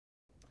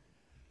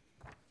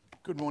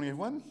Good morning,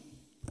 everyone.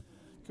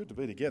 Good to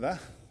be together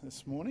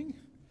this morning.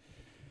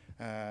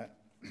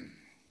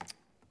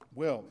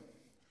 Well,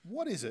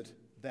 what is it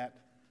that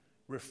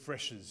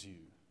refreshes you?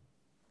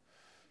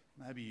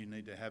 Maybe you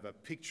need to have a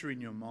picture in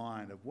your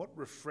mind of what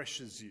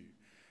refreshes you,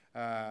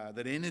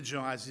 that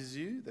energises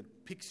you,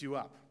 that picks you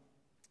up.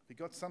 Have you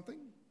got something?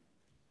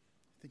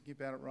 Thinking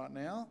about it right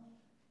now?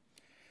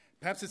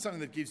 Perhaps it's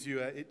something that gives you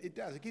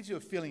it gives you a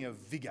feeling of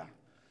vigour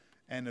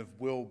and of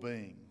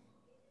well-being.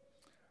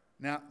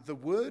 Now, the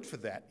word for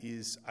that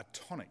is a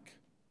tonic.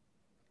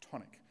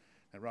 Tonic.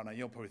 Now, right now,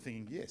 you're probably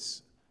thinking,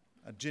 yes,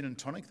 a gin and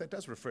tonic, that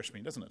does refresh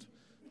me, doesn't it?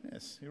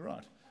 Yes, you're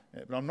right.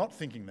 Yeah, but I'm not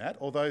thinking that,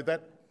 although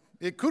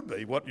it could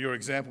be what your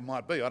example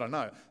might be. I don't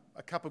know.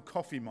 A cup of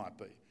coffee might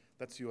be.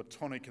 That's your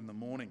tonic in the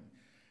morning.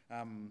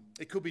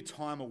 It could be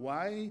time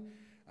away.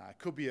 It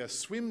could be a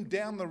swim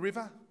down the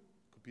river.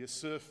 It could be a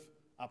surf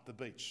up the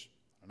beach.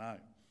 I don't know.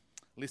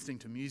 Listening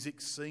to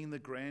music, seeing the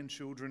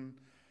grandchildren,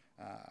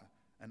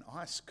 an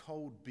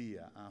ice-cold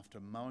beer after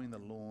mowing the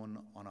lawn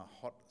on a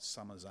hot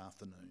summer's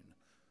afternoon.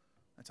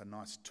 That's a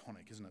nice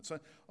tonic, isn't it? So,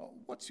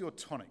 what's your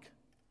tonic?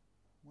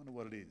 I wonder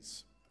what it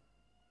is.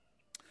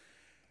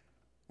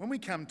 When we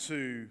come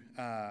to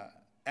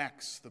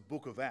Acts, the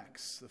book of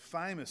Acts, the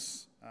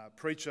famous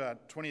preacher,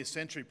 20th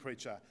century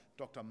preacher,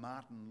 Dr.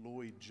 Martin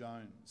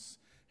Lloyd-Jones,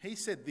 he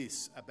said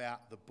this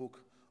about the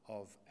book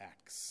of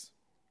Acts.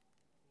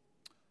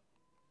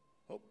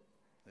 Oh,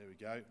 there we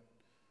go.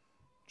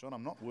 John,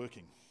 I'm not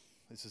working.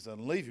 This is to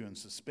leave you in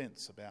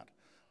suspense about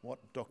what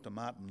Dr.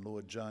 Martin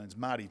Lloyd-Jones,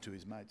 Marty to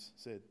his mates,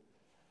 said.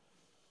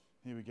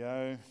 Here we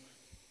go.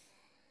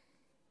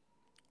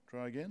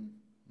 Try again?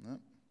 No.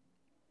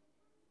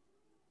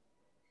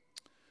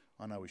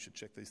 I know we should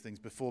check these things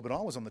before, but I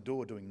was on the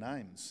door doing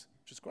names,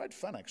 which is great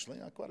fun, actually.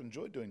 I quite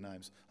enjoyed doing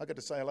names. I got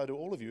to say hello to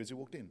all of you as you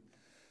walked in.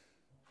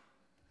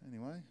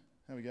 Anyway,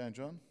 how are we going,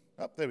 John?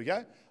 Oh, there we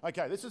go.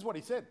 Okay, this is what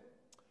he said.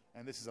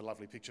 And this is a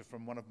lovely picture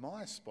from one of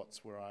my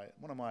spots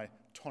one of my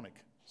tonic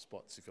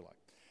spots, if you like.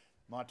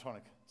 My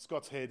tonic,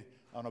 Scott's Head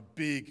on a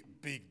big,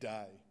 big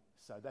day.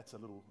 So that's a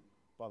little,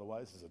 by the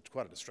way, this is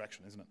quite a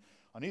distraction, isn't it?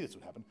 I knew this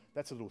would happen.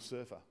 That's a little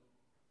surfer.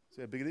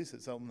 See how big it is?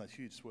 It's on that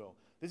huge swell.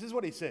 This is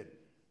what he said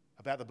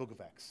about the book of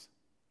Acts.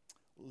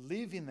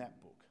 Live in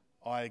that book.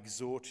 I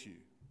exhort you.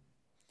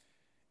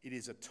 It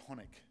is a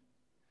tonic.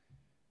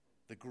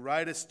 The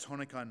greatest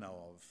tonic I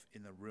know of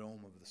in the realm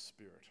of the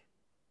Spirit.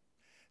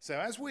 So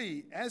as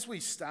we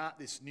start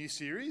this new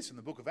series in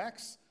the book of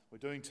Acts, we're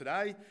doing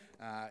today,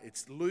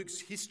 it's Luke's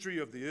history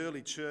of the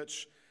early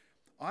church.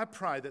 I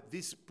pray that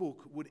this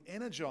book would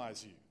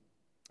energise you.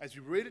 As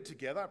we read it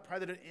together, I pray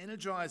that it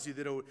energise you,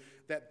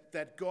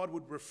 that God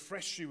would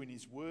refresh you in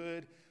his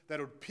word,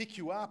 that it would pick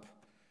you up,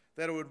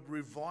 that it would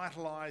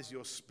revitalise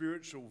your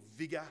spiritual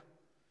vigour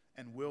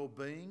and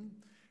well-being.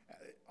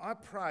 I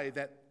pray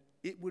that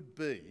it would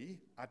be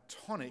a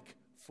tonic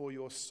for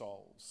your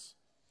souls.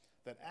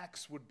 That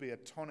Acts would be a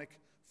tonic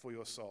for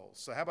your souls.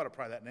 So how about I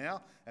pray that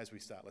now as we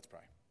start? Let's pray.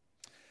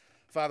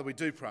 Father, we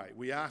do pray.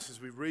 We ask as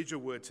we read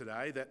your word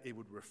today that it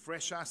would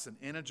refresh us and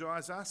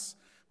energise us.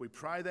 We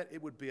pray that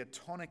it would be a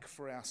tonic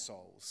for our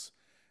souls.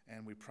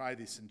 And we pray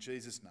this in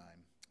Jesus'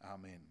 name.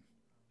 Amen.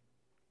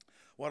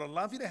 Well, I'd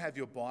love you to have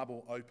your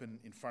Bible open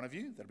in front of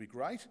you. That'd be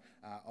great.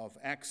 Of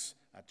Acts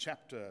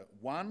chapter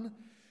 1.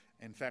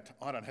 In fact,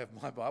 I don't have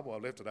my Bible. I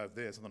left it over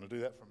there, so I'm going to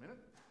do that for a minute.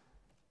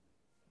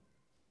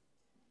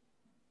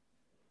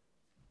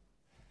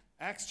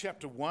 Acts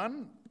chapter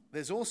 1,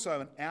 there's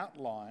also an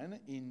outline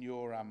in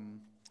your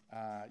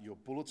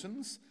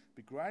bulletins. It'd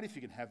be great if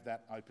you could have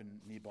that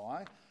open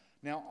nearby.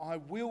 Now, I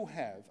will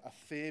have a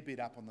fair bit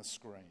up on the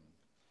screen.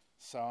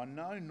 So I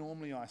know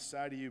normally I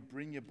say to you,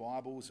 bring your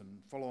Bibles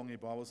and follow along your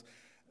Bibles.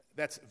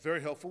 That's very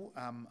helpful.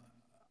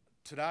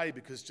 Today,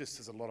 because just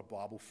there's a lot of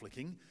Bible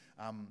flicking,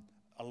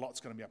 a lot's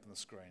going to be up on the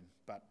screen.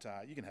 But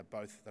you can have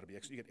both. That'll be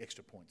extra. You get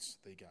extra points.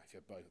 There you go, if you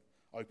have both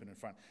open in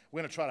front.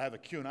 We're going to try to have a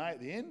Q&A at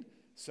the end.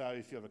 So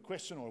if you have a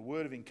question or a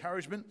word of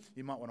encouragement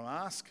you might want to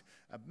ask,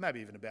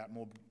 maybe even about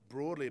more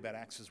broadly about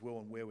Acts as well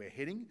and where we're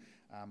heading,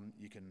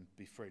 you can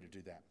be free to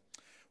do that.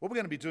 What we're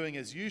going to be doing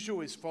as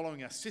usual is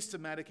following a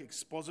systematic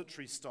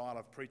expository style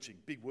of preaching.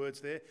 Big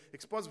words there.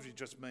 Expository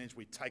just means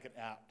we take it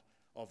out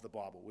of the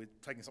Bible. We're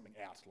taking something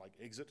out, like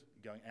exit,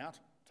 going out,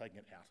 taking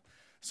it out.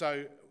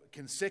 So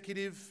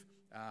consecutive,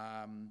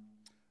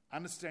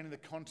 understanding the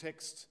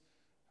context,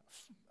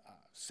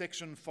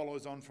 section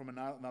follows on from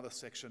another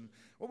section.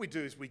 What we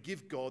do is we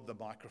give God the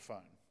microphone.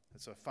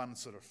 It's a fun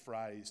sort of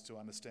phrase to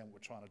understand what we're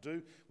trying to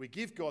do. We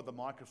give God the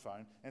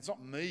microphone, and it's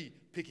not me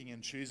picking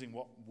and choosing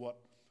what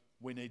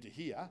we need to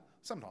hear.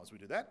 Sometimes we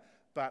do that,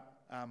 but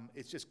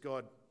it's just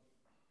God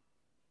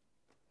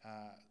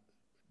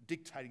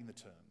dictating the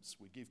terms.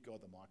 We give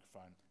God the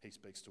microphone. He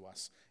speaks to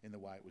us in the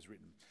way it was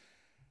written.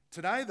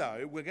 Today,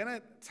 though, we're going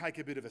to take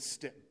a bit of a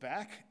step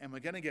back and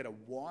we're going to get a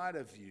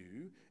wider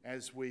view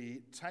as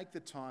we take the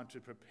time to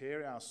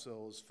prepare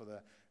ourselves for the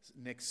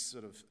next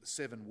sort of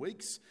 7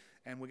 weeks,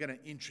 and we're going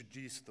to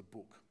introduce the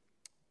book.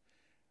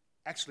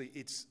 Actually,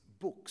 it's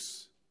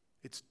books.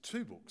 It's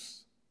 2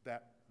 books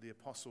that the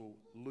Apostle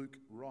Luke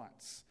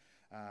writes.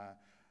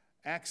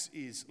 Acts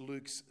is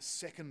Luke's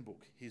second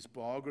book, his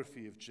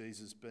biography of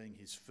Jesus being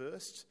his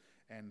first,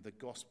 and the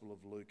Gospel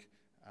of Luke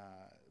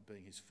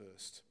being his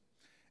first.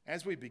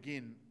 As we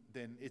begin,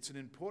 then, it's an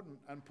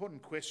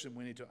important question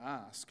we need to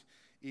ask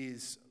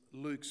is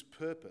Luke's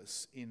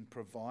purpose in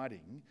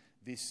providing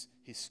this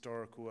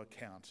historical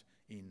account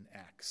in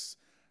Acts.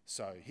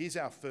 So here's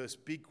our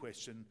first big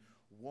question.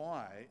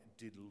 Why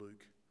did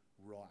Luke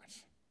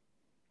write?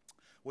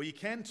 Well, you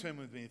can turn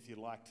with me, if you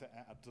like,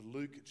 to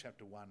Luke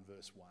chapter 1,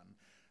 verse 1,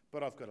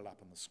 but I've got it up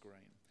on the screen.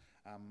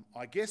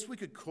 I guess we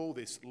could call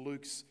this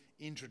Luke's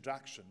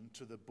introduction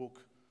to the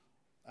book,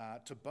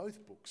 to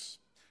both books.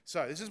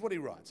 So this is what he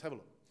writes. Have a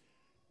look.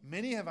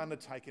 Many have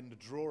undertaken to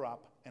draw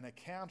up an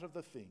account of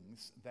the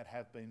things that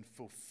have been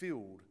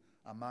fulfilled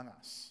among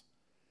us,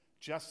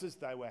 just as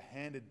they were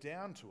handed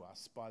down to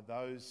us by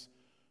those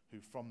who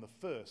from the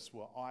first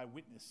were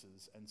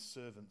eyewitnesses and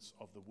servants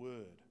of the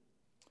word.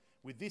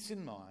 With this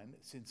in mind,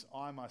 since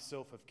I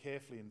myself have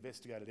carefully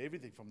investigated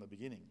everything from the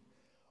beginning,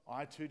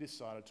 I too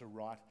decided to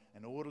write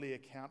an orderly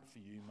account for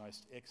you,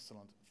 most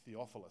excellent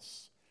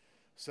Theophilus,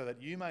 so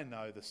that you may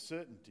know the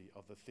certainty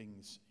of the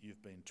things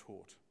you've been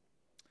taught.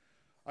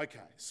 Okay,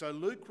 so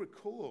Luke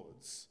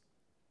records,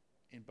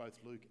 in both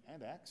Luke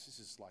and Acts, this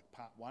is like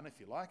part one if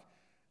you like,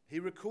 he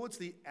records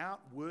the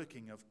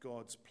outworking of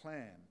God's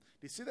plan.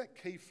 Do you see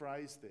that key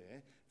phrase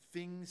there?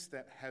 Things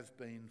that have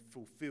been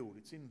fulfilled.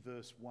 It's in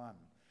verse 1.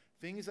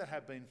 Things that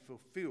have been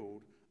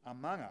fulfilled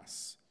among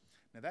us.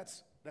 Now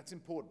that's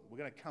important. We're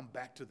going to come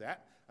back to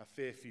that a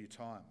fair few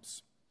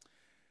times.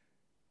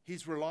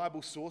 His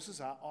reliable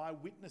sources are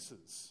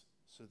eyewitnesses.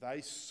 So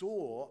they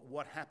saw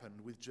what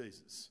happened with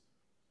Jesus.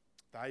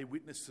 They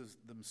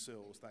witnessed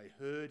themselves. They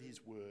heard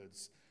his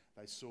words.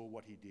 They saw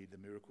what he did, the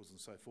miracles and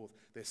so forth.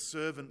 They're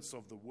servants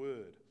of the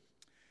word.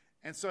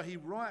 And so he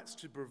writes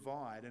to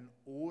provide an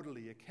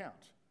orderly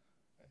account.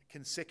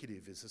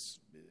 Consecutive is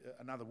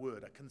another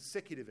word, a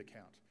consecutive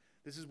account.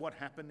 This is what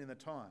happened in the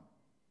time.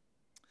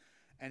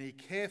 And he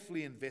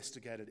carefully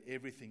investigated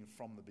everything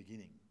from the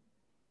beginning,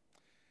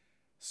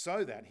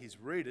 so that his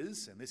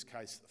readers, in this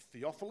case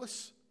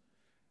Theophilus,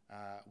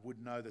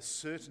 would know the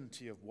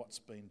certainty of what's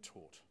been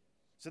taught.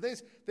 So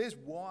there's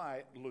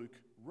why Luke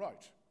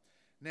wrote.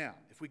 Now,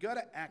 if we go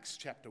to Acts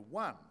chapter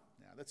 1,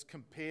 now let's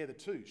compare the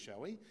two,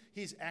 shall we?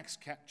 Here's Acts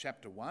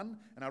chapter 1,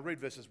 and I'll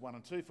read verses 1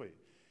 and 2 for you.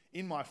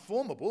 In my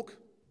former book,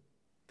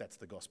 that's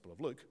the Gospel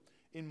of Luke,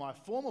 in my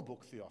former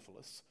book,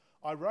 Theophilus,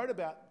 I wrote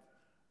about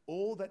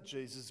all that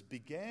Jesus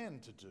began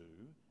to do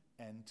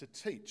and to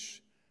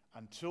teach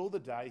until the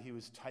day he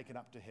was taken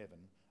up to heaven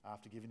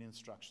after giving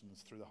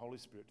instructions through the Holy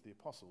Spirit to the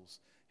apostles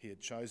he had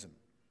chosen.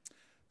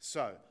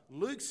 So,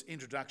 Luke's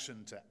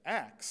introduction to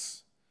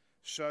Acts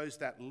shows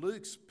that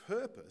Luke's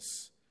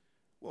purpose,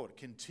 well, it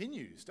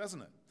continues,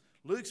 doesn't it?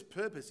 Luke's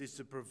purpose is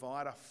to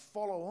provide a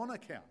follow-on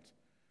account.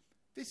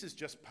 This is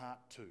just part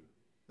 2.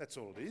 That's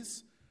all it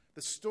is.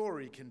 The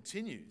story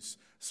continues.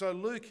 So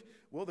Luke,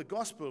 well, the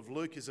Gospel of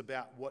Luke is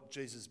about what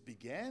Jesus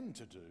began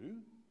to do.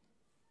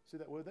 See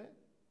that word there?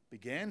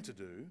 Began to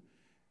do.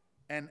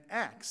 And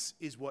Acts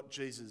is what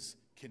Jesus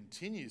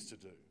continues to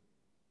do.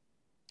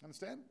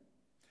 Understand?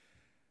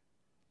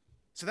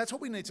 So that's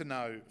what we need to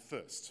know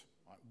first.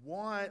 Right?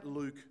 Why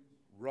Luke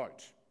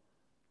wrote.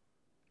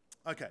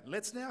 Okay,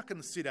 let's now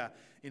consider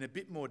in a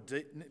bit more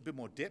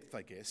depth,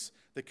 I guess,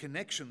 the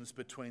connections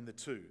between the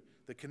two.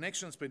 The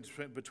connections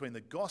between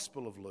the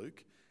Gospel of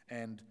Luke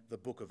and the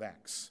book of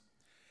Acts.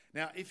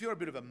 Now, if you're a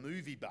bit of a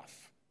movie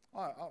buff,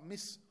 I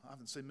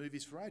haven't seen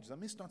movies for ages. I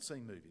miss not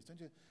seeing movies.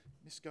 Don't you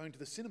miss going to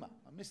the cinema?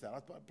 I miss that. I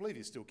believe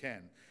you still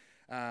can.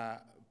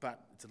 But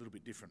it's a little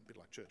bit different, a bit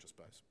like church, I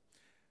suppose.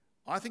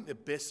 I think the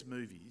best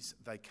movies,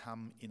 they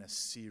come in a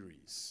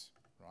series,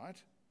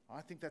 right?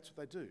 I think that's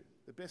what they do.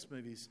 The best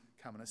movies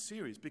come in a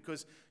series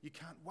because you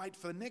can't wait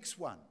for the next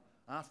one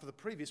after the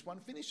previous one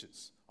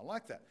finishes. I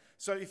like that.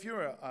 So if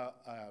you're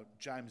a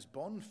James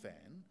Bond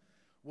fan,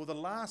 well, the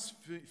last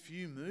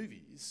few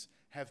movies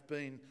have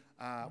been,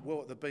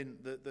 they've been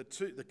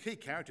the key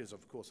characters,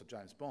 of course, are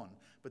James Bond,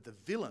 but the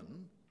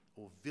villain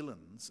or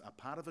villains are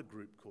part of a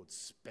group called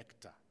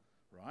Spectre,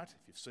 right?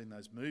 If you've seen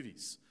those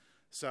movies.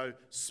 So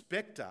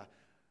Spectre,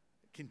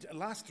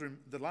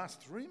 the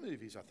last three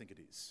movies, I think it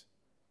is,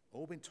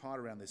 all been tied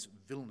around this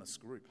villainous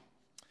group.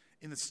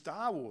 In the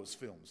Star Wars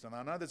films, and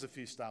I know there's a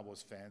few Star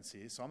Wars fans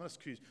here, so I'm going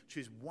to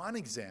choose one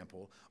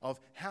example of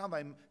how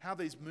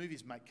these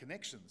movies make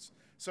connections.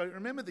 So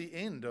remember the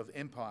end of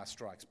Empire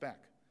Strikes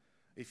Back.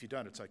 If you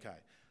don't, it's okay.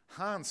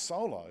 Han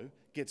Solo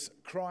gets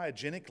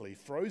cryogenically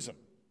frozen.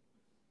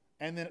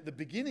 And then at the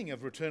beginning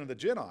of Return of the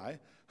Jedi,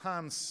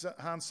 Han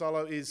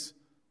Solo is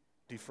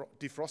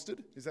defrosted.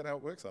 Is that how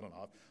it works? I don't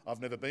know.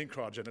 I've never been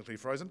cryogenically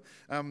frozen.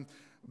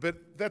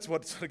 But that's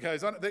what sort of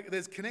goes on.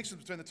 There's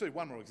connections between the two.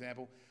 One more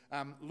example.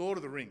 Lord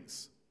of the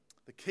Rings.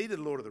 The key to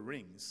Lord of the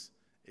Rings,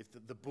 if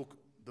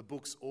the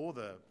books or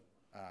the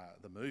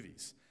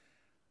movies,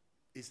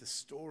 is the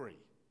story,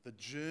 the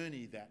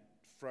journey that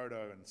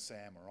Frodo and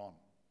Sam are on.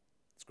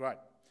 It's great.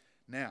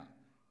 Now,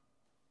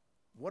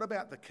 what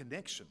about the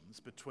connections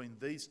between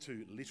these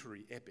two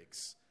literary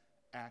epics,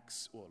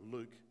 Acts or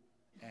Luke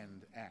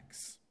and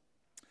Acts?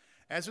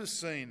 As was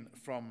seen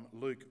from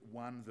Luke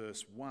 1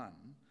 verse 1,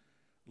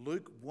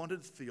 Luke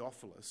wanted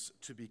Theophilus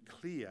to be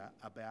clear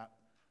about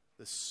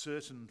the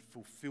certain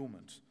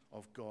fulfilment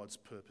of God's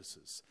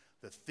purposes,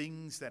 the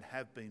things that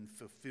have been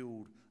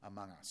fulfilled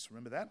among us.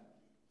 Remember that?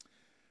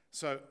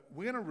 So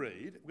we're going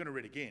to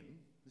read again.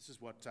 This is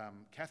what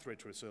Kath read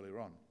to us earlier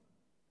on.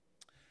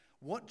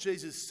 What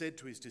Jesus said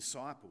to his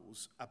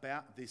disciples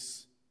about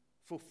this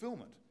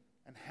fulfilment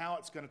and how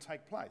it's going to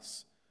take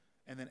place.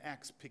 And then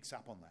Acts picks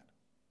up on that.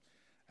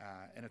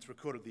 And it's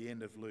recorded at the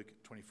end of Luke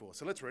 24.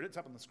 So let's read it. It's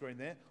up on the screen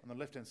there on the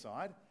left-hand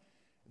side.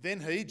 Then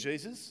he,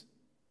 Jesus,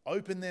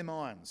 opened their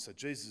minds. So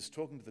Jesus is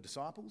talking to the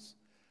disciples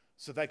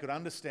so they could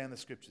understand the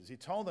scriptures. He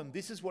told them,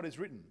 this is what is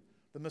written.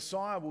 The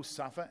Messiah will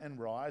suffer and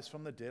rise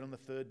from the dead on the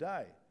third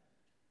day.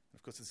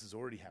 Of course, this has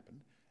already happened.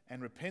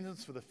 And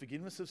repentance for the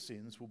forgiveness of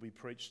sins will be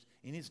preached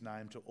in his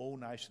name to all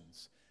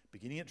nations,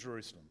 beginning at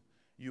Jerusalem.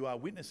 You are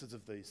witnesses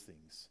of these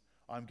things.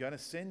 I'm going to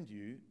send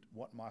you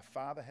what my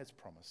Father has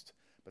promised,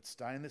 but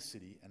stay in the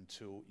city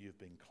until you've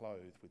been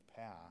clothed with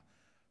power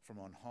from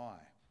on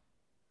high.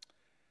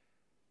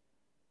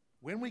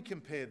 When we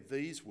compare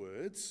these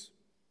words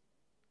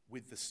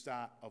with the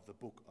start of the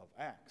book of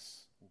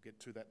Acts, we'll get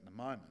to that in a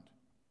moment,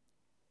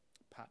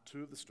 part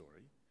 2 of the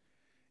story,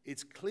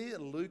 it's clear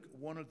Luke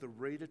wanted the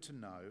reader to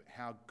know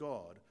how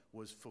God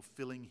was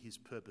fulfilling his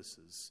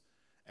purposes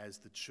as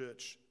the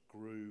church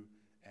grew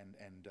and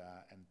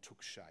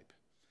took shape,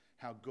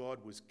 how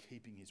God was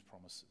keeping his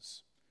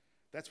promises.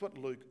 That's what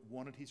Luke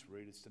wanted his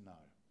readers to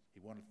know. He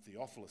wanted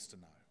Theophilus to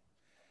know.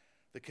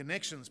 The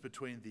connections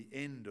between the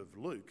end of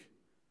Luke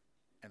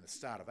and the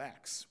start of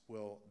Acts,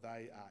 well,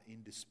 they are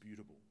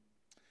indisputable.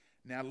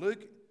 Now,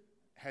 Luke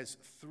has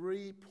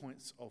 3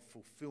 points of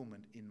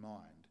fulfilment in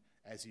mind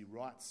as he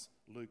writes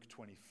Luke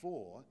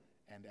 24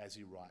 and as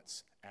he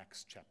writes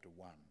Acts chapter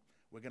 1.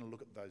 We're going to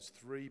look at those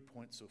 3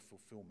 points of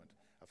fulfilment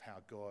of how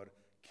God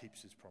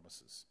keeps his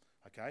promises.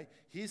 Okay,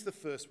 here's the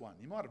first one.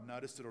 You might have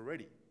noticed it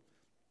already.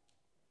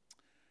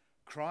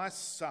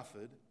 Christ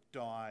suffered,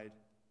 died,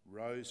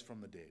 rose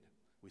from the dead.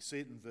 We see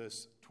it in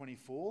verse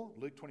 24,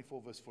 Luke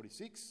 24 verse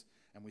 46,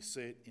 and we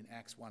see it in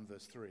Acts 1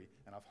 verse 3,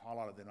 and I've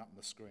highlighted them up on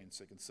the screen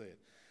so you can see it.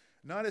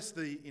 Notice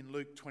in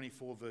Luke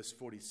 24 verse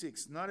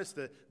 46, notice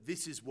that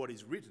this is what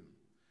is written.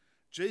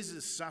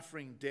 Jesus'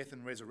 suffering, death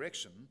and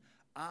resurrection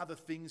are the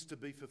things to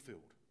be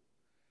fulfilled.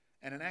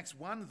 And in Acts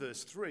 1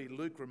 verse 3,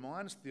 Luke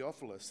reminds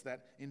Theophilus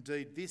that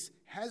indeed this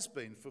has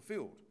been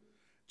fulfilled.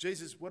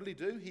 Jesus, what did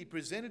he do? He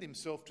presented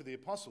himself to the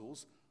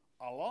apostles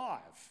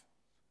alive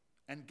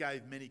and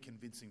gave many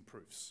convincing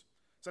proofs.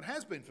 So it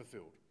has been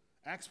fulfilled.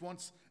 Acts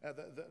wants,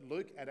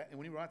 Luke,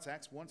 when he writes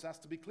Acts, wants us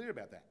to be clear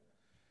about that.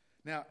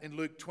 Now, in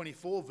Luke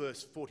 24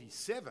 verse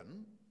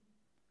 47,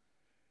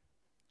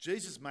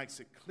 Jesus makes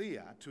it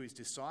clear to his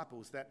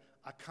disciples that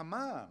a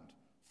command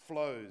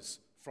flows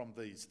from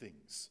these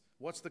things.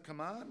 What's the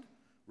command?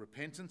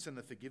 Repentance and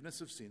the forgiveness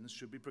of sins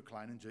should be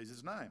proclaimed in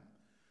Jesus' name.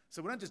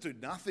 So we don't just do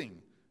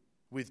nothing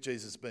with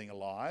Jesus being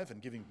alive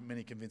and giving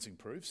many convincing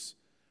proofs.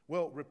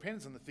 Well,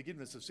 repentance and the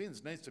forgiveness of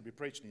sins needs to be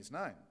preached in his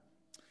name.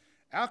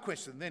 Our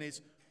question then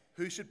is,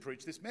 who should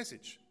preach this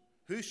message?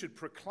 Who should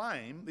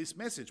proclaim this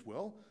message?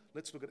 Well,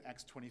 let's look at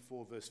Acts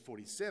 24 verse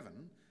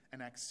 47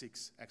 and Acts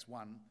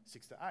 1,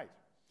 6 to 8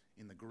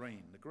 in the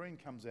green. The green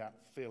comes out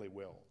fairly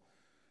well.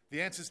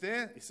 The answer's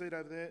there. You see it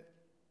over there.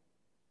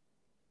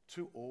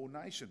 To all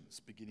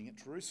nations, beginning at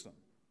Jerusalem.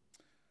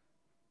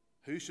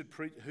 Who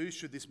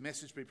should this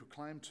message be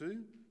proclaimed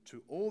to?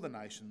 To all the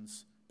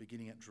nations,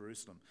 beginning at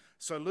Jerusalem.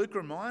 So Luke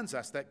reminds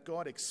us that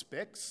God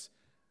expects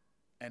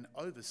and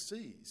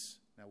oversees,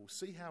 now we'll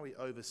see how he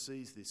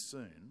oversees this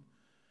soon,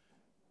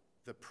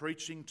 the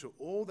preaching to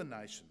all the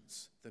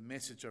nations, the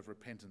message of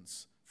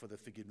repentance for the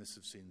forgiveness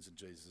of sins in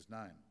Jesus'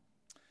 name.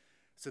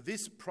 So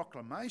this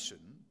proclamation,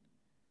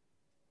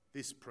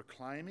 this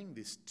proclaiming,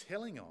 this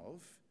telling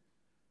of,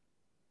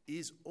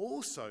 is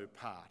also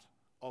part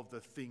of the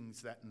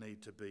things that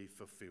need to be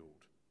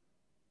fulfilled.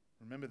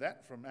 Remember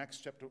that from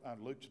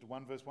Luke chapter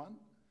 1 verse 1?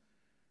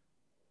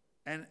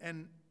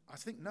 And I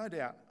think no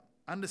doubt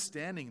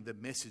understanding the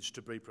message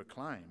to be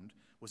proclaimed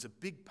was a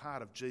big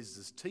part of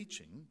Jesus'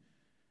 teaching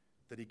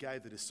that he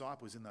gave the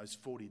disciples in those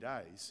 40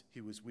 days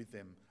he was with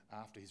them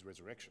after his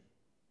resurrection.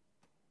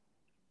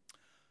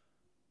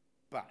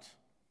 But,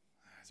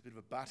 there's a bit of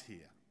a but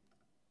here.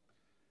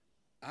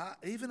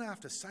 Even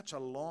after such a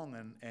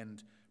long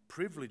and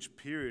privileged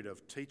period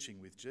of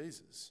teaching with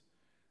Jesus,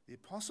 the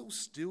apostles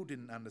still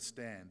didn't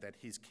understand that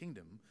his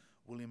kingdom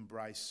will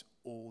embrace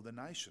all the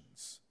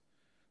nations.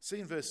 See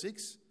in verse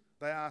 6,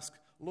 they ask,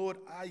 Lord,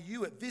 are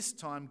you at this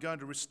time going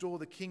to restore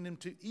the kingdom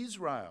to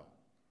Israel?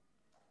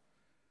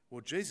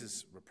 Well,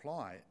 Jesus'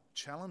 reply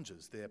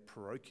challenges their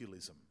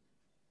parochialism.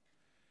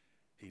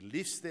 He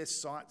lifts their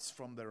sights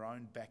from their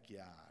own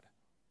backyard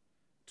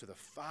to the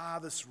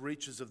farthest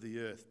reaches of the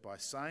earth by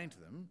saying to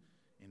them,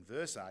 in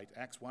verse 8,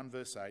 Acts 1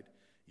 verse 8,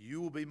 you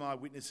will be my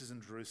witnesses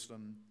in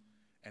Jerusalem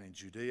and in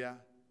Judea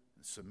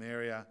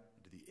Samaria,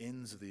 and to the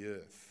ends of the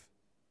earth.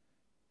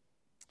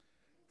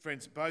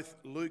 Friends, both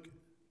Luke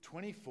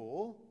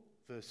 24,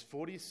 verse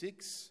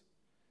 46,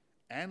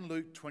 and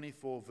Luke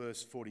 24,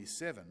 verse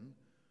 47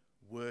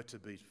 were to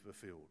be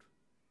fulfilled.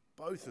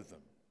 Both of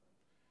them.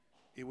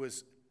 It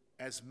was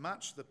as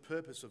much the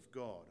purpose of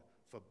God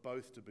for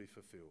both to be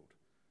fulfilled.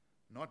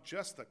 Not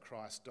just that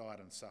Christ died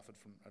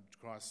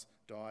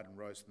and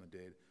rose from the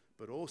dead,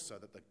 but also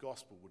that the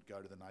gospel would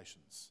go to the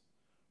nations.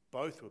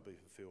 Both would be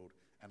fulfilled,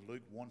 and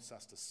Luke wants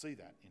us to see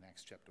that in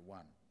Acts chapter 1.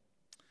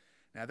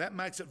 Now that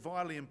makes it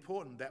vitally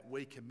important that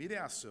we commit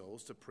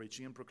ourselves to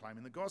preaching and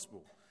proclaiming the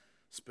gospel,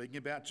 speaking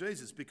about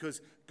Jesus,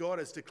 because God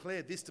has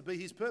declared this to be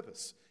his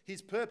purpose.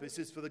 His purpose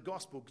is for the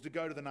gospel to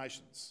go to the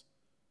nations.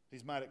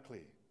 He's made it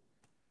clear.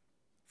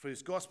 For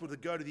his gospel to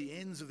go to the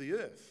ends of the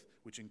earth,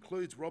 which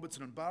includes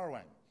Robertson and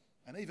Burrawang,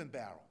 and even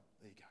Bowral.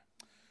 There you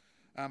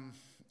go.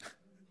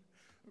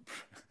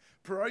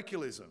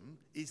 Parochialism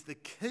is the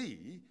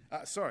key.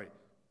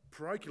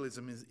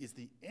 Parochialism is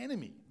the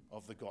enemy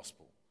of the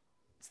gospel.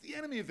 It's the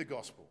enemy of the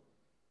gospel.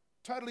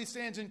 Totally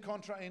stands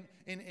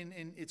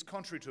it's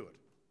contrary to it.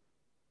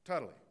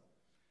 Totally.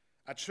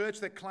 A church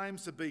that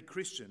claims to be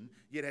Christian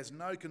yet has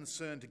no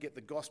concern to get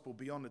the gospel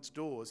beyond its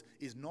doors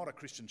is not a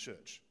Christian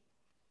church.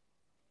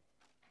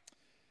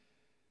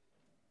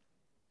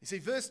 You see,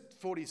 verse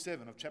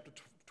 47 of chapter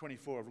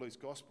 24 of Luke's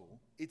gospel,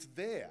 it's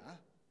there,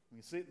 you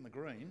can see it in the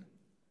green,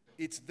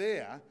 it's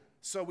there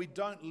so we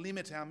don't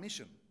limit our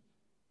mission,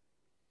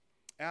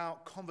 our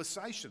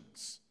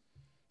conversations,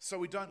 so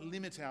we don't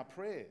limit our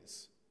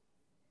prayers.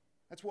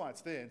 That's why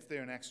it's there. It's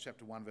there in Acts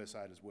chapter 1, verse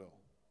 8 as well.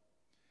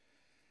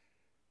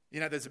 You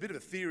know, there's a bit of a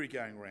theory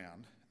going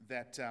around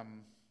that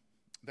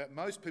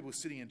most people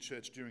sitting in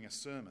church during a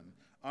sermon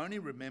only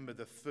remember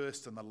the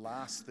first and the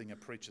last thing a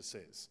preacher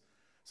says.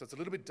 So it's a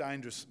little bit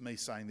dangerous me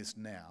saying this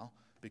now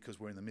because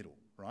we're in the middle,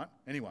 right?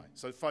 Anyway,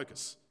 so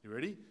focus. You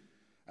ready?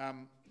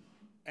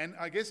 And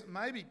I guess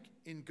maybe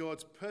in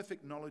God's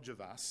perfect knowledge of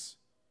us,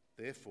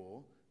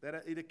 therefore,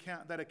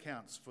 that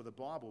accounts for the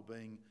Bible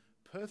being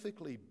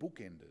perfectly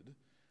bookended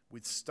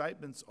with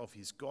statements of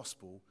his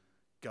gospel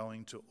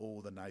going to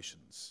all the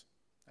nations.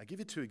 I'll give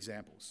you two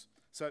examples.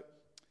 So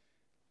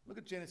look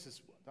at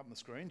Genesis up on the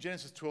screen,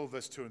 Genesis 12,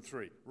 verse 2 and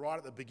 3, right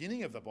at the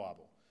beginning of the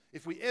Bible.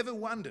 If we ever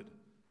wondered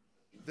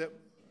that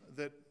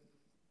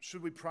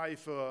should we pray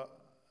for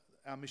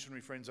our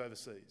missionary friends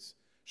overseas?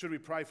 Should we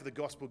pray for the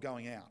gospel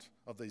going out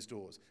of these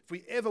doors? If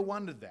we ever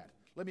wondered that,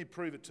 let me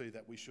prove it to you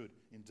that we should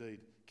indeed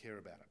care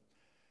about it.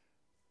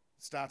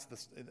 Starts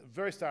at the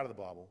very start of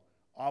the Bible.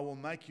 I will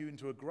make you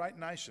into a great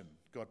nation,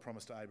 God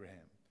promised to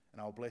Abraham,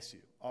 and I'll bless you.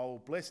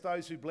 I'll bless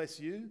those who bless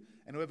you,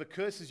 and whoever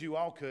curses you,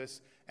 I'll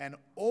curse, and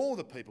all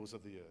the peoples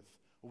of the earth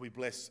will be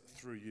blessed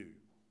through you.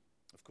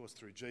 Of course,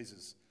 through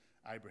Jesus,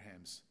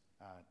 Abraham's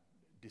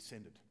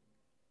descendant.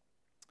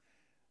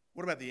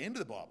 What about the end of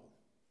the Bible?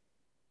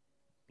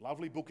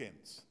 Lovely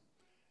bookends.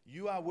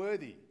 You are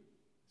worthy,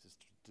 this is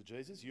to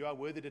Jesus, you are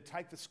worthy to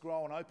take the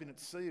scroll and open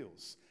its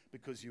seals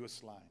because you were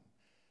slain.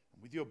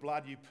 And with your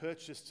blood you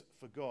purchased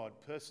for God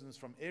persons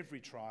from every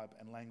tribe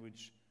and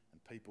language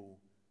and people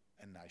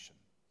and nation.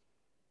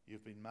 You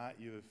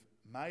have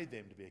made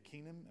them to be a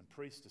kingdom and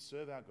priests to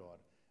serve our God,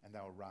 and they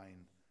will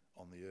reign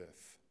on the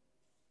earth.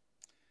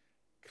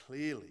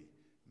 Clearly,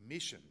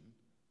 mission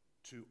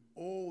to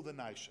all the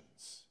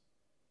nations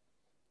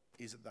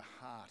is at the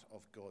heart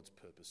of God's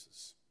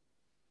purposes.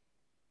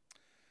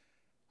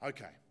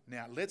 Okay,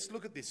 now let's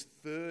look at this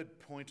third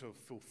point of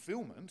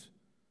fulfillment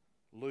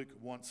Luke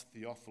wants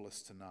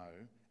Theophilus to know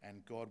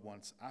and God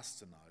wants us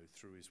to know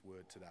through his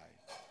word today.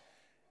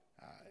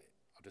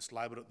 I've just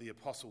labelled it the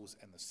apostles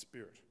and the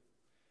Spirit.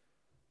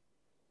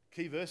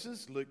 Key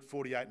verses, Luke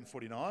 48 and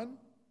 49,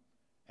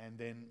 and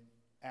then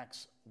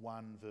Acts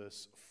 1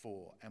 verse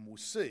 4. And we'll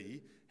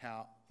see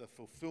how the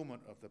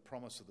fulfilment of the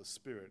promise of the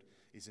Spirit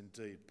is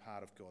indeed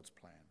part of God's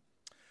plan.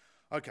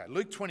 Okay,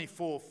 Luke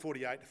 24,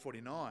 48 to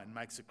 49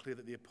 makes it clear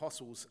that the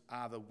apostles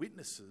are the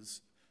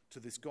witnesses to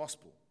this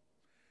gospel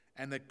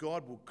and that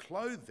God will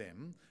clothe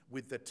them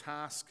with the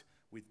task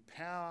with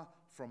power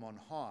from on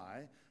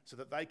high so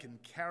that they can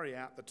carry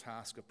out the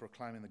task of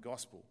proclaiming the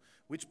gospel,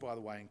 which, by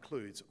the way,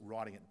 includes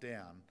writing it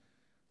down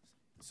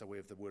so we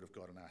have the word of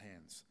God in our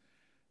hands.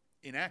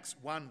 In Acts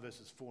 1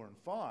 verses 4 and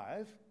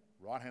 5,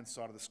 right-hand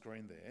side of the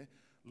screen there,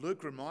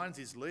 Luke reminds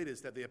his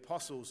leaders that the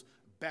apostles'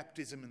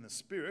 baptism in the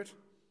Spirit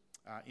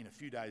in a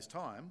few days'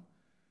 time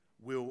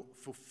will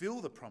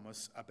fulfill the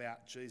promise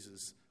about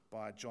Jesus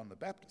by John the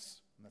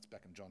Baptist. And that's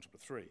back in John chapter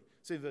 3.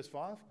 See verse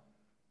 5?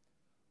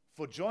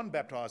 For John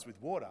baptised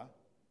with water,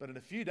 but in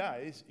a few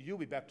days you'll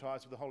be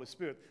baptised with the Holy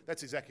Spirit.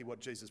 That's exactly what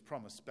Jesus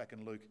promised back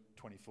in Luke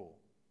 24.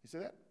 You see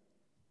that?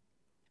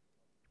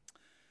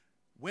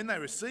 When they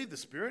receive the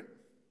Spirit,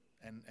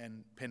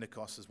 and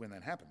Pentecost is when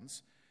that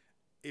happens,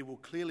 it will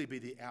clearly be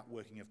the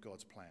outworking of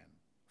God's plan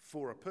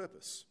for a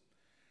purpose.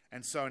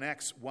 And so in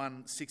Acts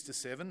 1,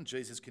 6-7,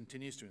 Jesus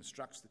continues to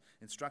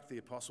instruct the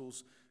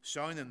apostles,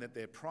 showing them that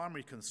their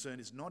primary concern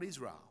is not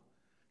Israel.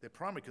 Their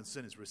primary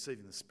concern is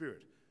receiving the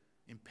Spirit,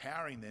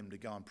 empowering them to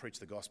go and preach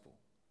the gospel.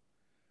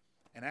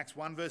 And Acts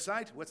 1 verse 8,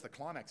 well, that's the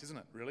climax, isn't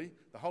it, really?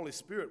 The Holy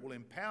Spirit will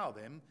empower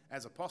them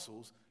as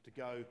apostles to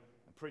go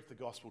and preach the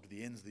gospel to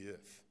the ends of the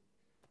earth.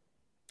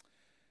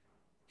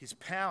 His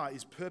power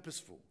is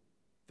purposeful.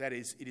 That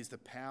is, it is the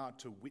power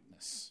to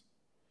witness.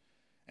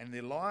 And in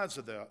the lives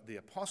of the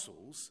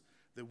apostles,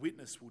 the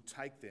witness will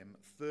take them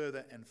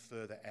further and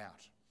further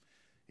out.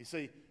 You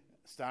see,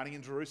 starting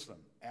in Jerusalem,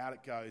 out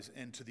it goes,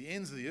 and to the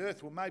ends of the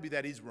earth, well, maybe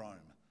that is Rome.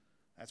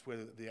 That's where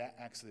the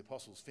Acts of the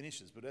Apostles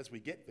finishes. But as we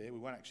get there, we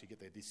won't actually get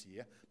there this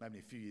year, maybe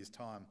in a few years'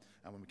 time,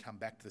 when we come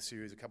back to the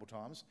series a couple of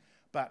times.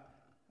 But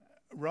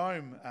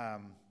Rome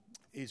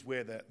is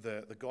where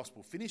the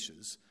gospel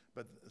finishes,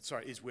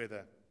 is where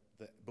the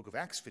book of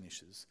Acts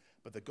finishes,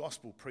 but the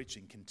gospel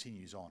preaching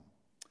continues on.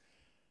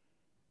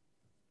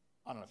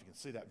 I don't know if you can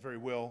see that very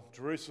well.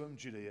 Jerusalem,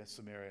 Judea,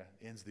 Samaria,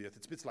 ends of the earth.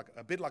 It's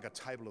a bit like a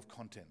table of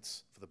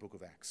contents for the book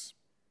of Acts.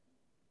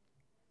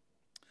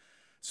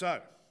 So,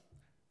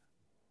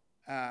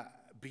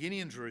 beginning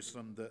in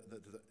Jerusalem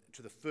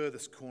to the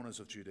furthest corners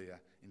of Judea,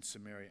 in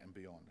Samaria and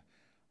beyond.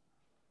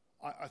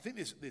 I think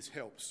this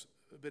helps,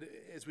 but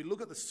as we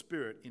look at the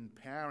Spirit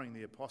empowering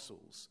the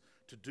apostles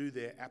to do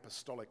their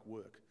apostolic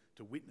work,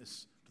 to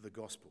witness to the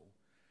gospel,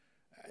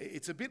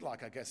 it's a bit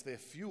like, I guess, their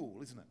fuel,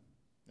 isn't it?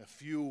 The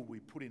fuel we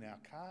put in our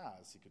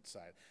cars, you could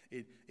say.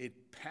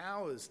 It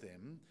powers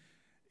them.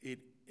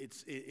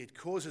 It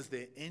causes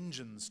their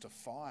engines to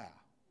fire.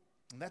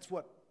 And that's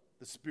what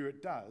the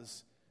Spirit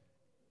does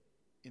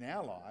in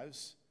our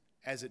lives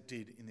as it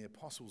did in the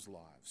apostles'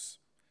 lives.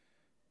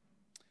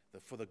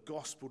 For the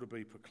gospel to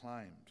be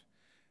proclaimed.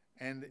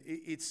 And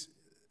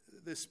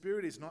the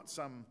Spirit is not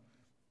some,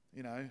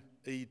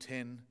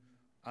 E10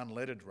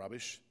 unleaded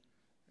rubbish.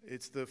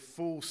 It's the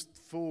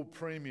full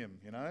premium,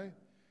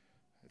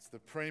 It's the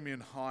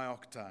premium high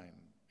octane.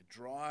 It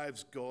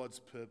drives God's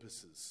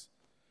purposes.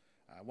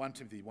 1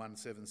 Timothy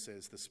 1:7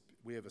 says,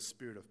 we have a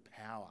spirit of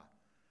power,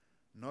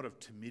 not of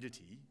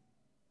timidity,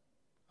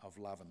 of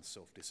love and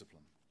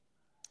self-discipline.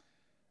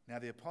 Now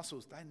the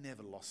apostles, they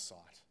never lost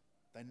sight.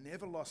 They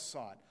never lost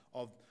sight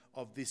of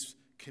this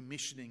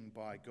commissioning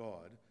by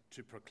God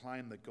to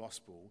proclaim the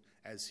gospel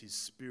as his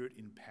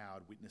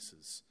Spirit-empowered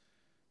witnesses.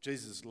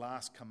 Jesus'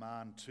 last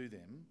command to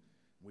them,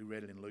 we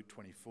read it in Luke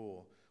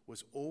 24,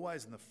 was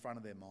always in the front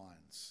of their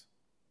minds.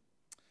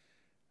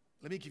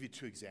 Let me give you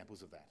two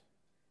examples of that.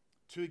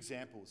 Two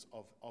examples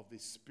of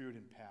this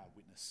Spirit-empowered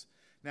witness.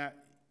 Now,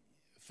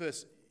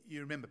 first,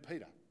 you remember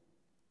Peter.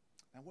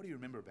 Now, what do you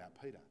remember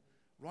about Peter?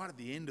 Right at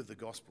the end of the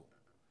gospel.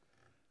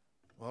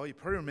 Well, you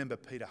probably remember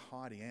Peter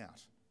hiding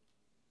out.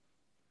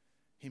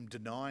 Him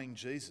denying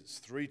Jesus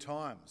 3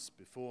 times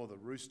before the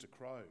rooster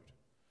crowed.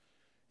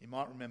 You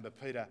might remember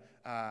Peter,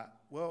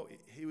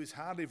 he was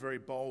hardly very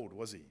bold,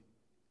 was he?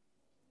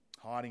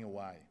 Hiding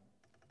away,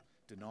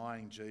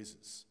 denying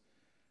Jesus.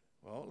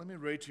 Well, let me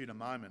read to you in a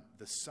moment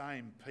the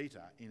same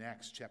Peter in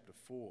Acts chapter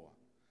 4.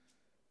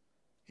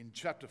 In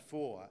chapter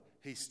 4,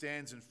 he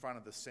stands in front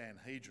of the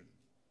Sanhedrin.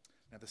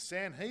 Now, the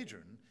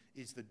Sanhedrin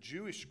is the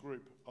Jewish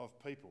group of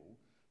people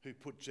who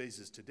put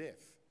Jesus to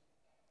death.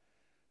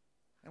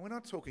 And we're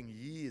not talking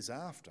years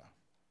after.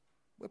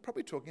 We're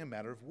probably talking a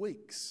matter of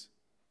weeks,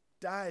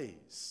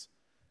 days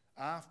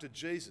after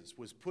Jesus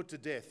was put to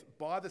death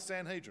by the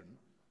Sanhedrin.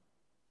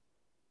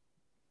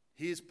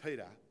 Here's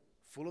Peter,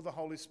 full of the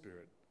Holy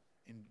Spirit,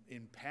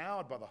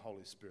 empowered by the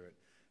Holy Spirit,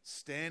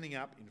 standing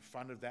up in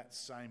front of that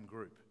same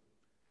group.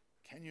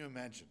 Can you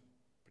imagine?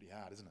 Pretty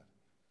hard, isn't it?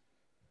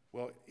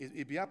 Well,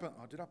 it'd be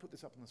up. Did I put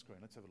this up on the screen?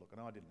 Let's have a look.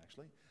 No, I didn't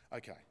actually.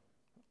 Okay.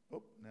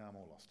 Oh, now I'm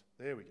all lost.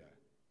 There we go.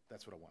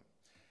 That's what I want.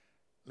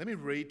 Let me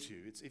read to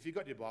you. If you've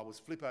got your Bibles,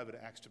 flip over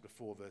to Acts chapter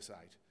 4, verse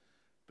 8.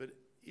 But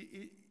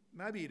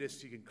maybe you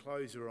can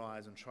close your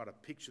eyes and try to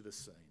picture the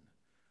scene.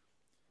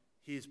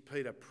 Here's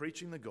Peter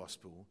preaching the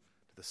gospel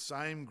to the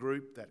same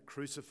group that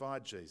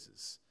crucified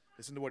Jesus.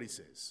 Listen to what he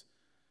says.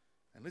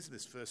 And listen to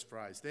this first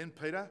phrase. Then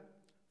Peter,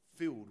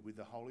 filled with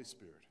the Holy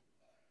Spirit.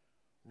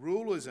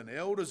 Rulers and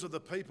elders of the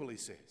people, he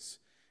says.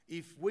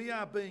 If we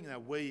are being,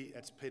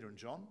 that's Peter and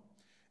John.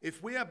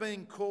 If we are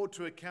being called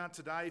to account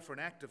today for an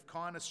act of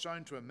kindness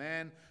shown to a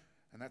man,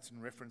 and that's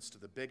in reference to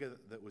the beggar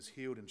that was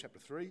healed in chapter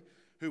 3,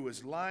 who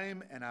was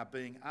lame and are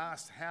being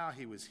asked how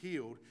he was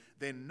healed,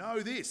 then know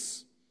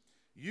this,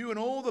 you and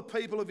all the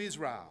people of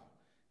Israel,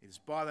 it is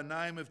by the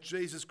name of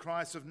Jesus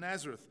Christ of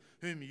Nazareth,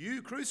 whom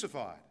you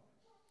crucified,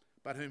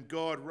 but whom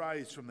God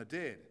raised from the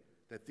dead,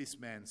 that this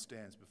man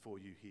stands before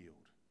you healed.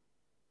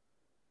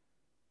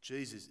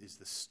 Jesus is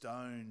the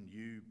stone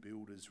you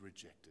builders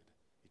rejected.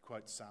 He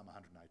quotes Psalm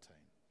 118,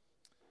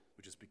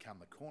 which has become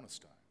the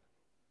cornerstone.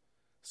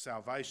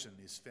 Salvation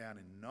is found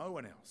in no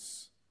one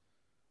else,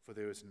 for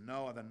there is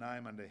no other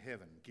name under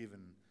heaven given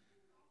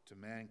to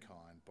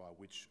mankind by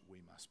which we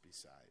must be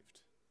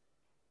saved.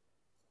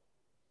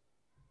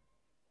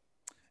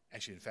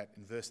 Actually, in fact,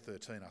 in verse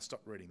 13, I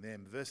stopped reading there.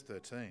 In verse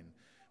 13,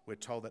 we're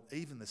told that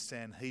even the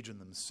Sanhedrin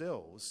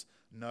themselves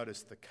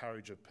noticed the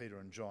courage of Peter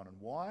and John. And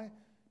why?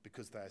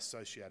 Because they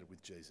associated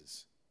with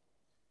Jesus.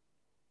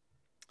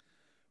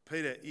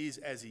 Peter is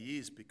as he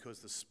is because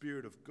the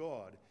Spirit of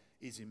God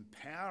is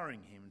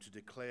empowering him to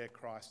declare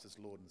Christ as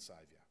Lord and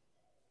Saviour.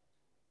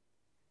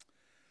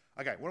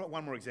 Okay,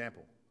 one more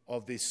example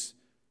of this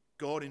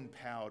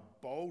God-empowered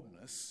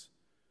boldness.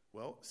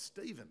 Well,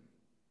 Stephen.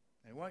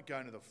 Now, we won't go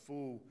into the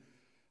full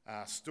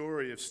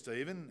story of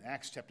Stephen,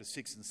 Acts chapter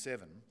 6 and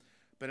 7.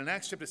 But in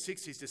Acts chapter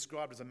 6, he's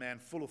described as a man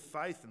full of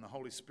faith in the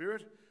Holy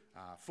Spirit,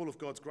 full of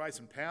God's grace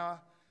and power.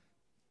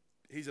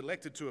 He's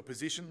elected to a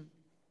position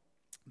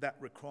that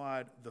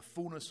required the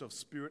fullness of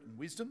spirit and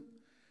wisdom.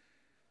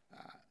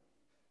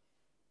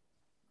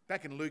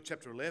 Back in Luke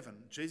chapter 11,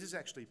 Jesus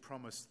actually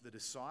promised the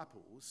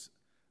disciples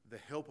the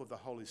help of the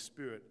Holy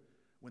Spirit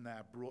when they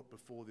are brought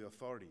before the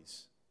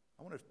authorities.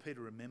 I wonder if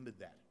Peter remembered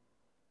that.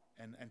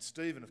 And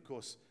Stephen, of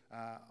course,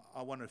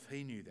 I wonder if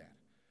he knew that.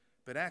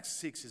 But Acts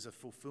 6 is a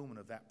fulfillment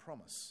of that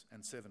promise,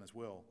 and 7 as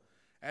well,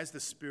 as the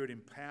Spirit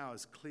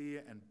empowers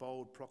clear and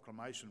bold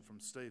proclamation from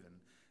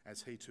Stephen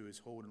as he too is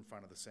hauled in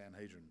front of the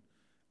Sanhedrin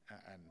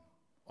and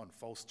on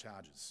false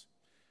charges.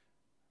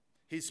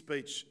 His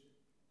speech,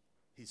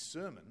 his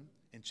sermon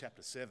in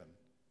chapter 7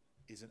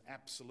 is an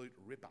absolute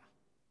ripper.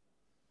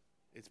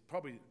 It's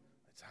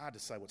hard to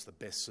say what's the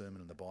best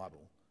sermon in the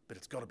Bible, but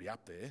it's got to be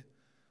up there.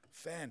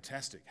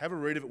 Fantastic. Have a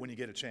read of it when you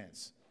get a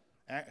chance.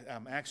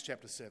 Acts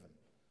chapter 7.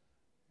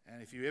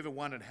 And if you ever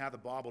wondered how the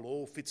Bible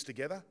all fits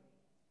together,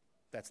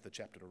 that's the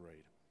chapter to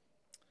read.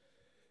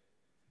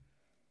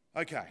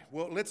 Okay,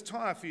 well, let's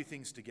tie a few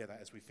things together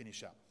as we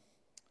finish up.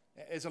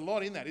 There's a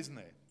lot in that, isn't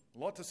there? A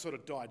lot to sort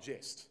of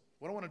digest.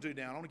 What I want to do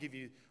now, I want to give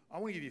you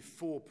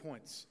 4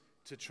 points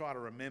to try to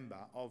remember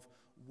of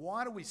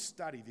why do we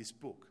study this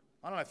book?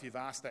 I don't know if you've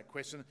asked that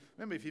question.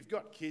 Remember, if you've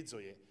got kids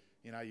or you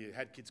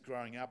had kids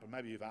growing up and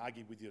maybe you've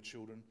argued with your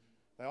children,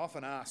 they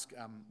often ask,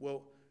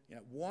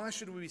 why are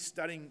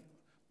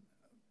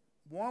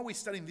we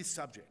studying this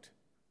subject?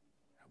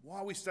 Why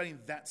are we studying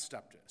that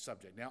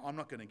subject? Now, I'm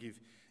not going to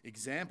give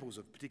examples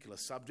of particular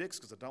subjects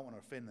because I don't want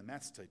to offend the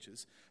maths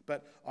teachers,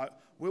 but I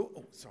will...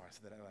 Oh, sorry, I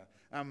said that out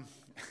loud.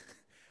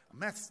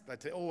 Maths,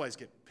 they always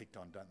get picked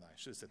on, don't they? I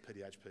should have said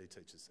PDHP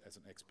teachers as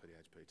an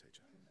ex-PDHP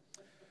teacher.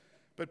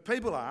 But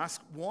people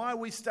ask, why are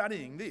we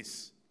studying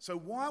this? So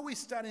why are we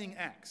studying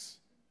Acts?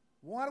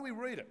 Why do we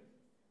read it?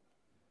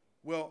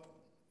 Well,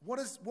 what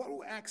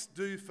will Acts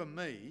do for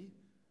me?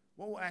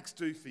 What will Acts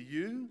do for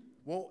you?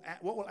 What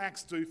will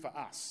Acts do for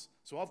us?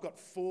 So I've got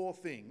 4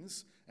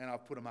 things, and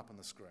I've put them up on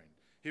the screen.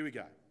 Here we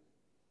go.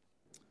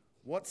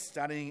 What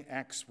studying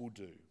Acts will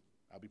do.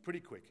 I'll be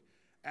pretty quick.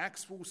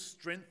 Acts will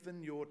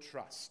strengthen your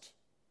trust.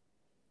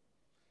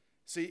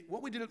 See,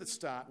 what we did at the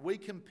start, we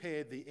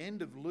compared the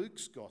end of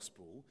Luke's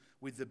gospel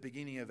with the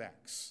beginning of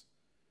Acts.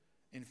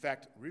 In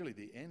fact, really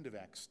the end of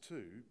Acts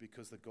 2,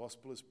 because the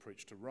gospel is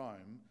preached to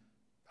Rome,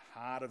 the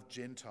heart of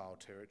Gentile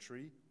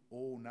territory,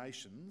 all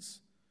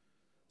nations.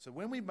 So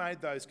when we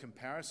made those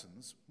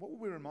comparisons, what were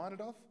we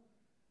reminded of?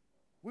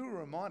 We were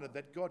reminded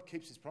that God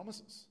keeps his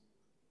promises,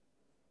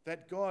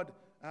 that God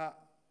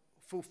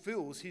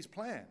fulfills his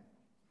plan,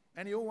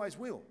 and he always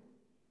will.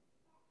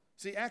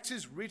 See, Acts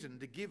is written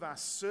to give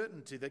us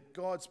certainty that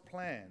God's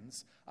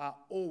plans are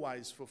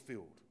always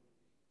fulfilled.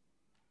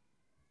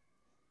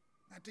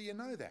 Now, do you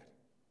know that?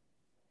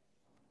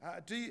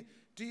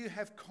 Do you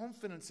have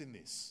confidence in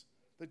this?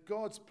 That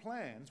God's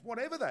plans,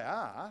 whatever they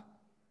are,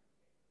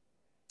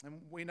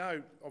 and we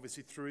know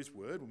obviously through his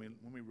word,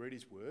 when we read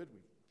his word, we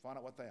find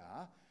out what they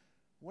are.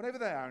 Whatever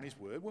they are in his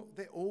word, well,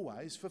 they're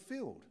always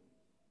fulfilled.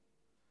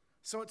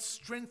 So it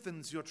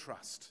strengthens your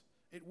trust.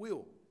 It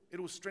will.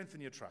 It'll strengthen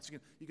your trust.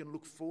 You can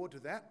look forward to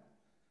that.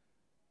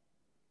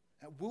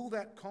 Will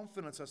that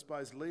confidence, I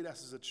suppose, lead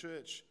us as a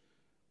church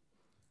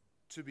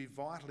to be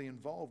vitally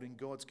involved in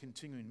God's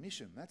continuing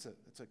mission? That's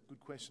a good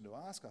question to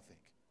ask, I think.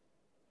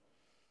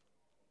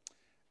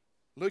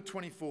 Luke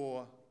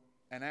 24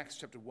 and Acts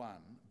chapter 1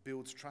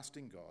 builds trust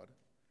in God,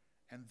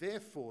 and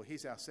therefore,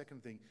 here's our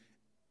second thing,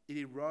 it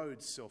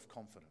erodes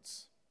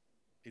self-confidence.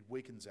 It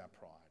weakens our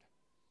pride.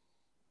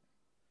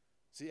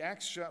 See,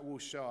 Acts will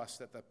show us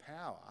that the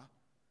power,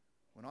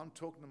 when I'm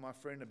talking to my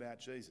friend about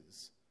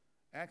Jesus,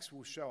 Acts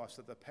will show us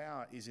that the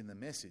power is in the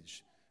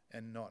message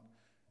and not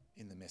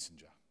in the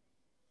messenger.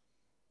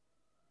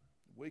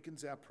 It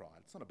weakens our pride.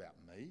 It's not about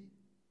me.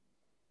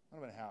 It's not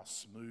about how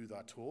smooth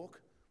I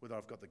talk, whether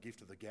I've got the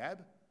gift of the gab.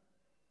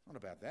 It's not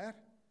about that.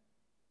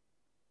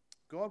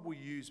 God will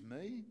use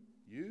me,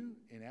 you,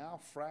 in our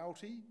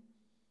frailty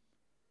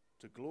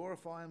to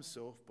glorify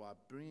himself by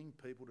bringing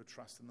people to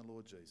trust in the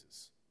Lord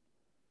Jesus.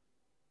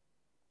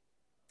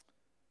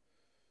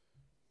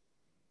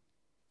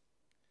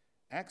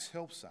 Acts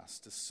helps us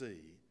to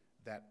see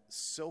that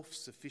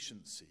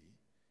self-sufficiency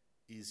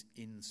is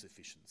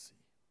insufficiency.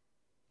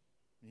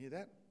 You hear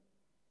that?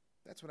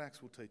 That's what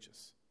Acts will teach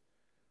us.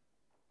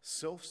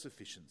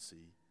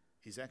 Self-sufficiency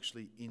is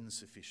actually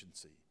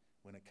insufficiency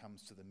when it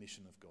comes to the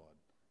mission of God,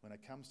 when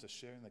it comes to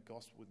sharing the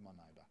gospel with my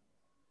neighbour.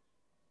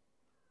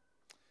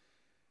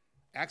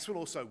 Acts will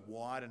also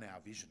widen our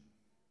vision.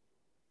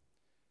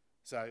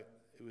 So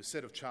it was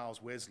said of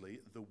Charles Wesley,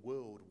 the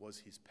world was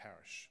his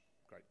parish.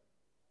 Great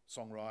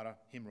songwriter,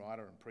 hymn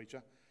writer and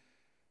preacher.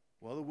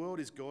 Well, the world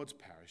is God's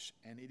parish,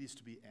 and it is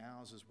to be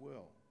ours as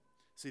well.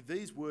 See,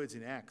 these words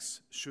in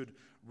Acts should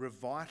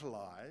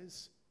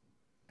revitalise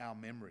our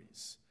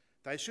memories.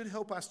 They should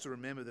help us to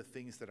remember the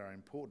things that are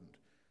important.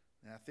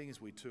 Now,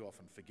 things we too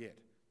often forget.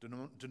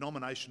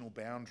 Denominational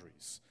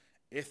boundaries,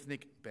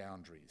 ethnic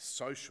boundaries,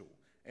 social,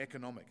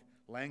 economic,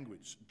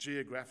 language,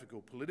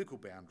 geographical, political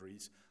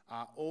boundaries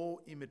are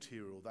all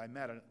immaterial. They don't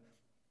matter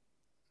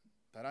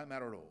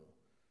at all,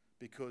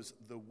 because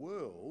the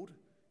world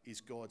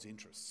is God's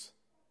interests,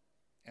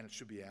 and it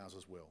should be ours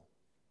as well.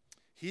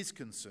 His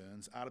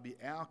concerns are to be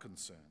our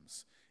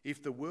concerns.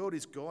 If the world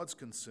is God's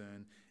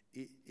concern,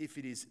 if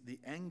it is the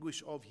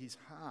anguish of his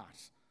heart,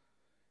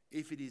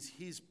 if it is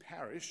his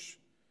parish,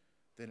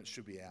 then it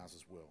should be ours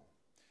as well.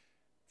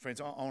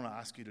 Friends, I want to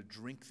ask you to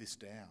drink this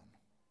down.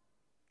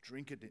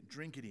 Drink it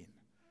in.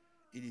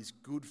 It is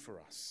good for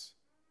us.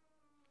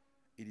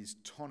 It is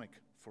tonic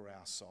for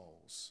our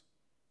souls.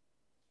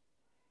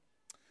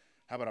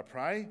 How about I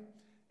pray,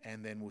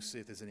 and then we'll see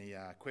if there's any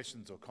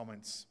questions or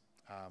comments,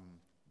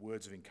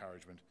 words of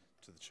encouragement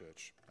to the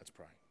church. Let's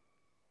pray.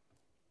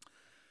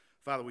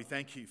 Father, we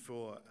thank you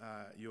for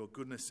your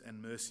goodness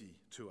and mercy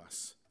to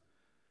us.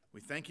 We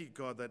thank you,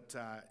 God,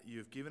 that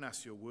you've given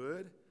us your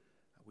word.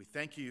 We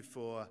thank you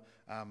for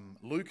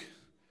Luke,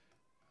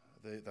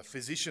 the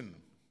physician,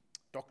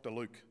 Dr.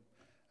 Luke.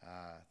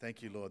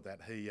 Thank you, Lord,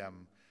 that he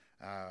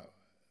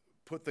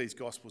put these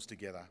Gospels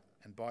together,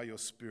 and by your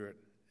Spirit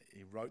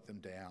he wrote them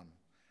down.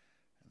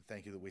 And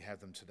thank you that we have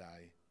them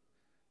today.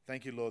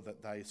 Thank you, Lord,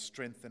 that they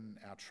strengthen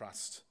our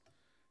trust.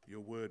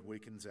 Your word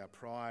weakens our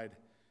pride,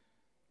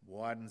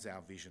 widens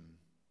our vision,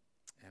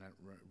 and it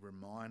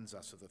reminds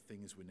us of the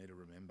things we need to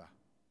remember.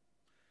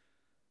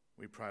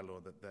 We pray,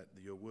 Lord, that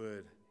your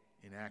word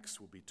in Acts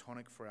will be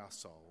tonic for our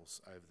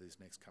souls over these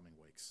next coming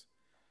weeks.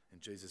 In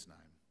Jesus' name,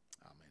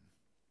 amen.